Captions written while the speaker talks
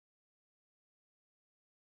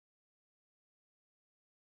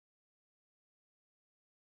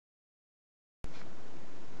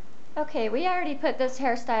Okay, we already put this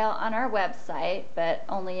hairstyle on our website, but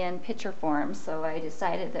only in picture form, so I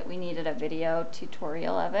decided that we needed a video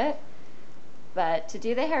tutorial of it. But to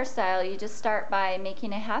do the hairstyle, you just start by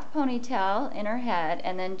making a half ponytail in her head,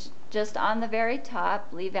 and then just on the very top,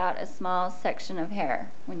 leave out a small section of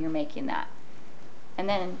hair when you're making that. And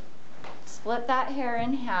then split that hair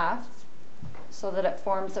in half so that it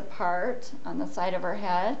forms a part on the side of her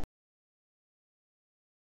head.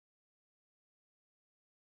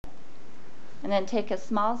 And then take a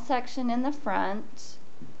small section in the front.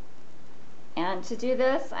 And to do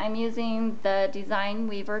this, I'm using the Design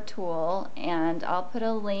Weaver tool, and I'll put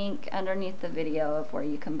a link underneath the video of where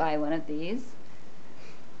you can buy one of these.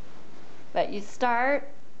 But you start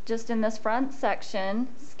just in this front section,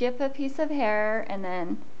 skip a piece of hair, and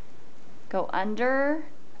then go under,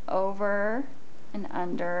 over, and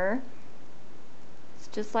under. It's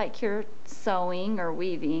just like you're sewing or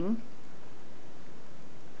weaving.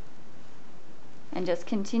 And just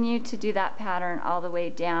continue to do that pattern all the way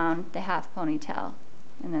down the half ponytail,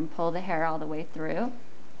 and then pull the hair all the way through.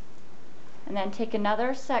 And then take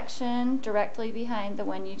another section directly behind the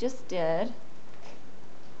one you just did,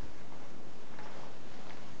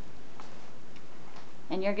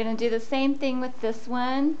 and you're going to do the same thing with this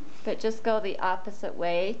one, but just go the opposite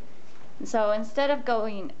way. And so instead of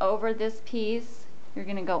going over this piece, you're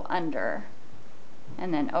going to go under,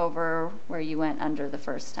 and then over where you went under the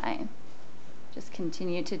first time. Just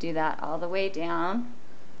continue to do that all the way down.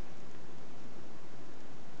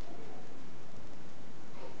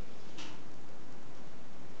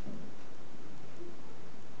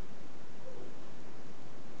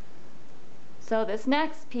 So this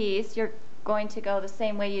next piece, you're going to go the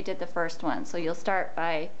same way you did the first one. So you'll start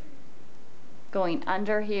by going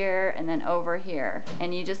under here and then over here.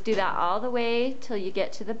 And you just do that all the way till you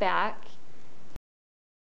get to the back.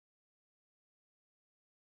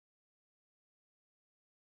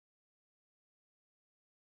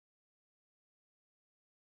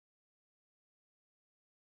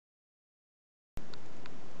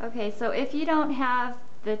 Okay, so if you don't have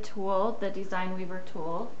the tool, the Design Weaver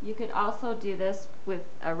tool, you could also do this with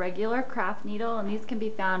a regular craft needle, and these can be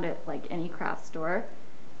found at like any craft store.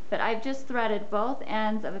 But I've just threaded both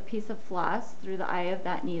ends of a piece of floss through the eye of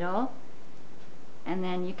that needle, and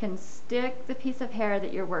then you can stick the piece of hair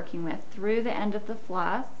that you're working with through the end of the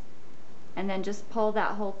floss, and then just pull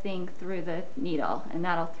that whole thing through the needle, and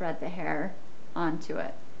that'll thread the hair onto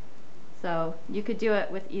it. So you could do it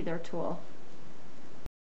with either tool.